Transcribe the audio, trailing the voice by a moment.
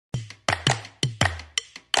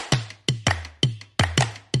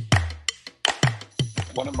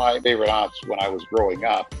One of my favorite aunts when I was growing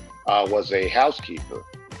up was a housekeeper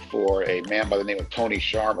for a man by the name of Tony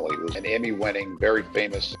Sharmley, who was an Emmy-winning, very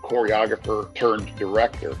famous choreographer turned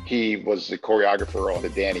director. He was the choreographer on the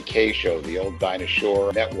Danny Kaye show, the old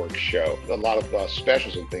Dinosaur Network show, a lot of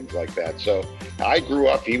specials and things like that. So I grew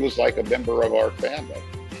up, he was like a member of our family.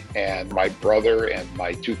 And my brother and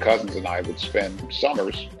my two cousins and I would spend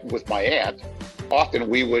summers with my aunt. Often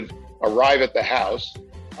we would arrive at the house,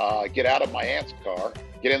 get out of my aunt's car,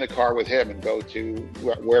 get in the car with him and go to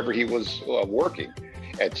wherever he was working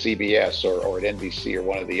at CBS or at NBC or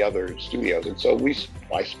one of the other studios. And so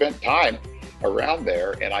I spent time around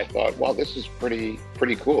there, and I thought, well, this is pretty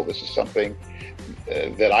cool. This is something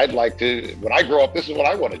that I'd like to, when I grow up, this is what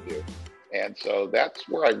I want to do. And so that's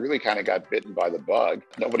where I really kind of got bitten by the bug.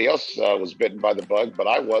 Nobody else was bitten by the bug, but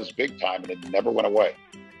I was big time, and it never went away.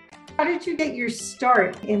 How did you get your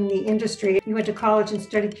start in the industry? You went to college and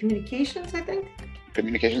studied communications, I think?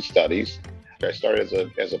 Communication studies. I started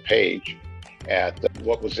as a page at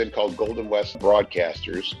what was then called Golden West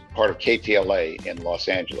Broadcasters, part of KTLA in Los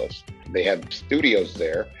Angeles. They had studios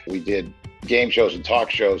there. We did game shows and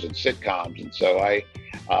talk shows and sitcoms. And so I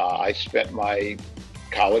spent my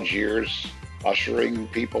college years ushering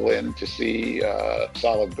people in to see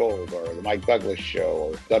Solid Gold or the Mike Douglas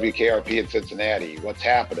Show or WKRP in Cincinnati, What's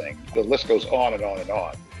Happening. The list goes on and on and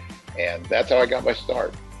on. And that's how I got my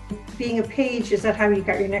start. Being a page, is that how you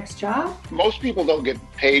got your next job? Most people don't get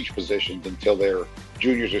page positions until they're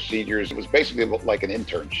juniors or seniors. It was basically like an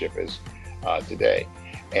internship is today.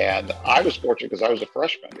 And I was fortunate because I was a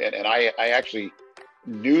freshman. And I actually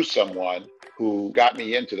knew someone who got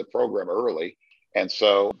me into the program early. And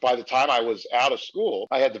so by the time I was out of school,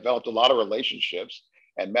 I had developed a lot of relationships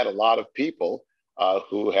and met a lot of people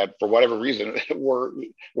who had, for whatever reason, were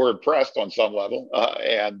impressed on some level.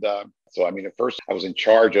 So, I mean, at first I was in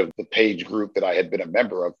charge of the page group that I had been a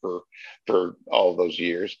member of for all of those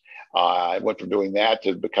years. I went from doing that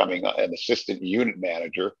to becoming an assistant unit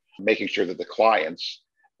manager, making sure that the clients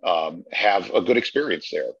have a good experience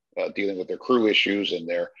there, dealing with their crew issues and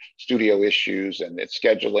their studio issues and its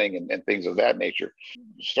scheduling and things of that nature.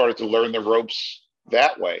 Started to learn the ropes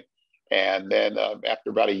that way. And then after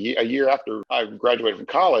about a year after I graduated from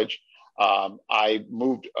college, I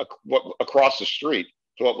moved across the street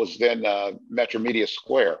to what was then Metro Media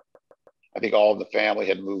Square. I think all of the family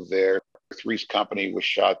had moved there. Three's Company was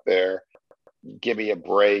shot there. Give Me a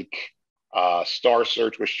Break. Star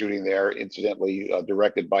Search was shooting there, incidentally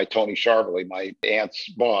directed by Tony Sharmley, my aunt's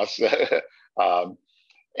boss,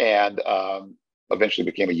 and eventually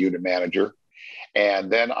became a unit manager.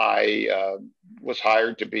 And then I was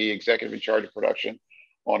hired to be executive in charge of production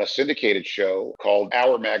on a syndicated show called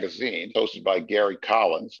Our Magazine, hosted by Gary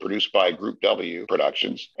Collins, produced by Group W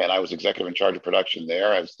Productions. And I was executive in charge of production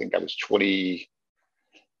there. I think I was 25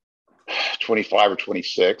 or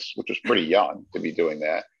 26, which was pretty young to be doing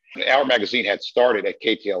that. Our Magazine had started at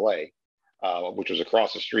KTLA, which was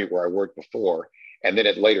across the street where I worked before. And then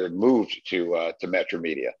it later moved to Metro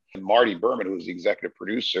Media. And Marty Berman, who was the executive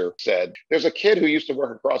producer, said, there's a kid who used to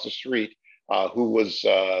work across the street who was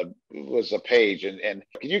a page. And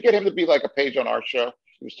can you get him to be like a page on our show?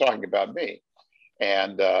 He was talking about me.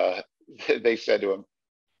 And they said to him,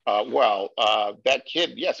 that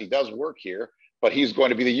kid, yes, he does work here, but he's going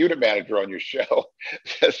to be the unit manager on your show.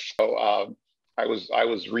 So I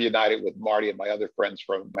was reunited with Marty and my other friends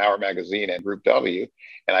from Our Magazine and Group W,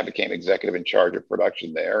 and I became executive in charge of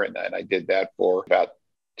production there. And I did that for about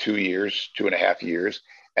 2.5 years.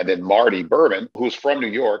 And then Marty Berman, who was from New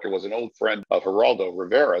York and was an old friend of Geraldo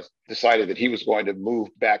Rivera's, decided that he was going to move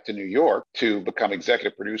back to New York to become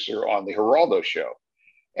executive producer on the Geraldo Show.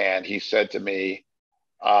 And he said to me,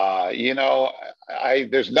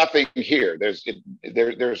 there's nothing here.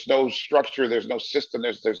 There's no structure. There's no system.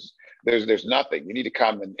 There's nothing. You need to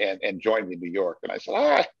come and join me in New York. And I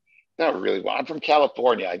said, not really. I'm from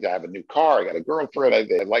California. I have a new car. I got a girlfriend. I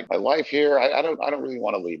like my life here. I don't really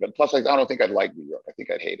want to leave. And plus, I don't think I'd like New York. I think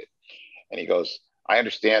I'd hate it. And he goes, I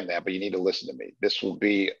understand that, but you need to listen to me. This will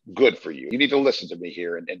be good for you. You need to listen to me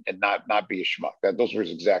here and not be a schmuck. Those were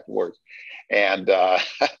his exact words. And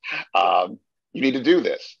you need to do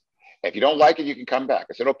this. If you don't like it, you can come back.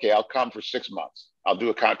 I said, okay, I'll come for 6 months. I'll do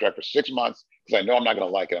a contract for 6 months because I know I'm not going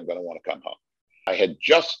to like it. I'm going to want to come home. I had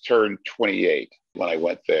just turned 28 when I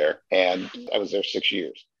went there, and I was there 6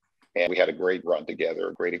 years. And we had a great run together,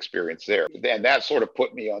 a great experience there. And that sort of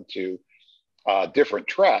put me onto a different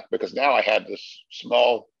track because now I had this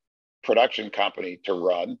small production company to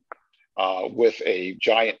run with a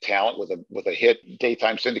giant talent, with a hit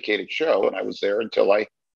daytime syndicated show. And I was there until I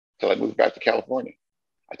moved back to California.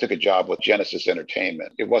 I took a job with Genesis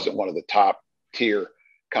Entertainment. It wasn't one of the top tier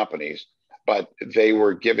companies, but they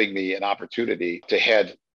were giving me an opportunity to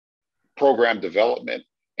head program development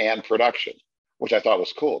and production, which I thought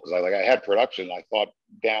was cool because I had production. I thought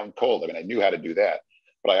down cold. I mean, I knew how to do that,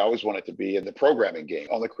 but I always wanted to be in the programming game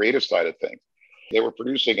on the creative side of things. They were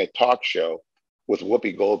producing a talk show with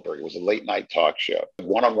Whoopi Goldberg. It was a late night talk show,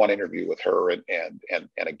 one-on-one interview with her and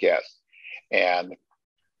a guest. And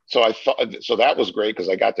so I thought, so that was great because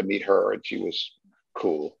I got to meet her and she was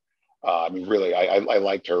cool. I mean, really, I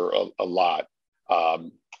liked her a lot.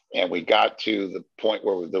 And we got to the point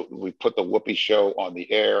where we put the Whoopi show on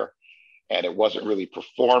the air, and it wasn't really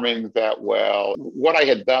performing that well. What I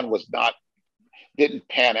had done didn't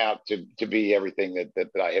pan out to be everything that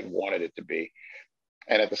I had wanted it to be.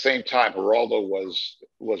 And at the same time, Geraldo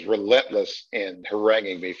was relentless in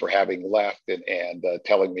haranguing me for having left and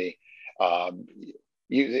telling me,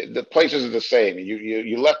 the place isn't the same.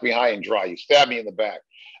 You left me high and dry. You stabbed me in the back.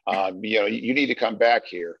 You need to come back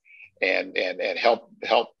here and help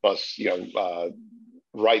us,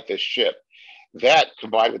 right this ship. That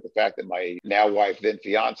combined with the fact that my now wife, then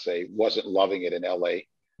fiance, wasn't loving it in LA,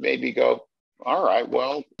 made me go, all right,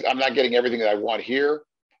 well, I'm not getting everything that I want here.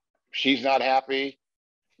 She's not happy.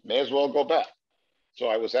 May as well go back. So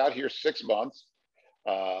I was out here 6 months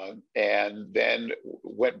and then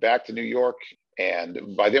went back to New York.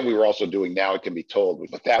 And by then we were also doing Now It Can Be Told,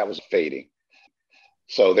 but that was fading.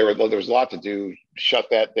 So there was a lot to do, shut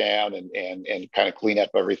that down and kind of clean up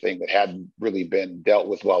everything that hadn't really been dealt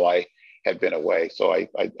with while I had been away. So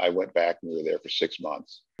I went back and we were there for 6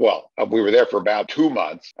 months. Well, we were there for about 2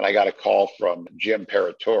 months and I got a call from Jim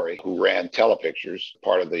Paratori, who ran Telepictures,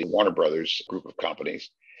 part of the Warner Brothers group of companies,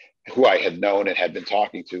 who I had known and had been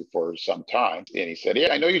talking to for some time. And he said,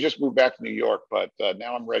 yeah, I know you just moved back to New York, but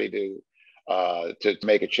now I'm ready to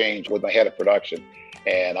make a change with my head of production.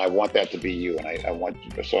 And I want that to be you. And I want,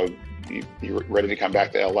 so you're ready to come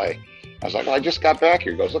back to LA. I was like, well, I just got back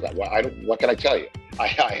here. He goes, look, what can I tell you? I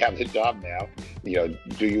have the job now.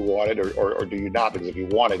 Do you want it or do you not? Because if you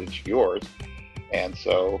want it, it's yours. And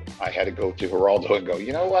so I had to go to Geraldo and go,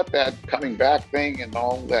 you know what, that coming back thing and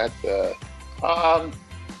all that,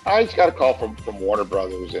 I just got a call from Warner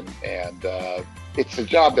Brothers and it's a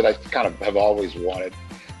job that I kind of have always wanted.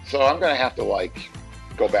 So I'm going to have to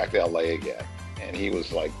go back to LA again. And he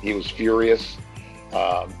was furious,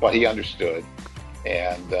 but he understood.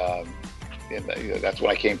 And that's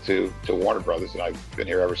when I came to Warner Brothers, and I've been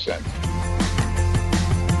here ever since.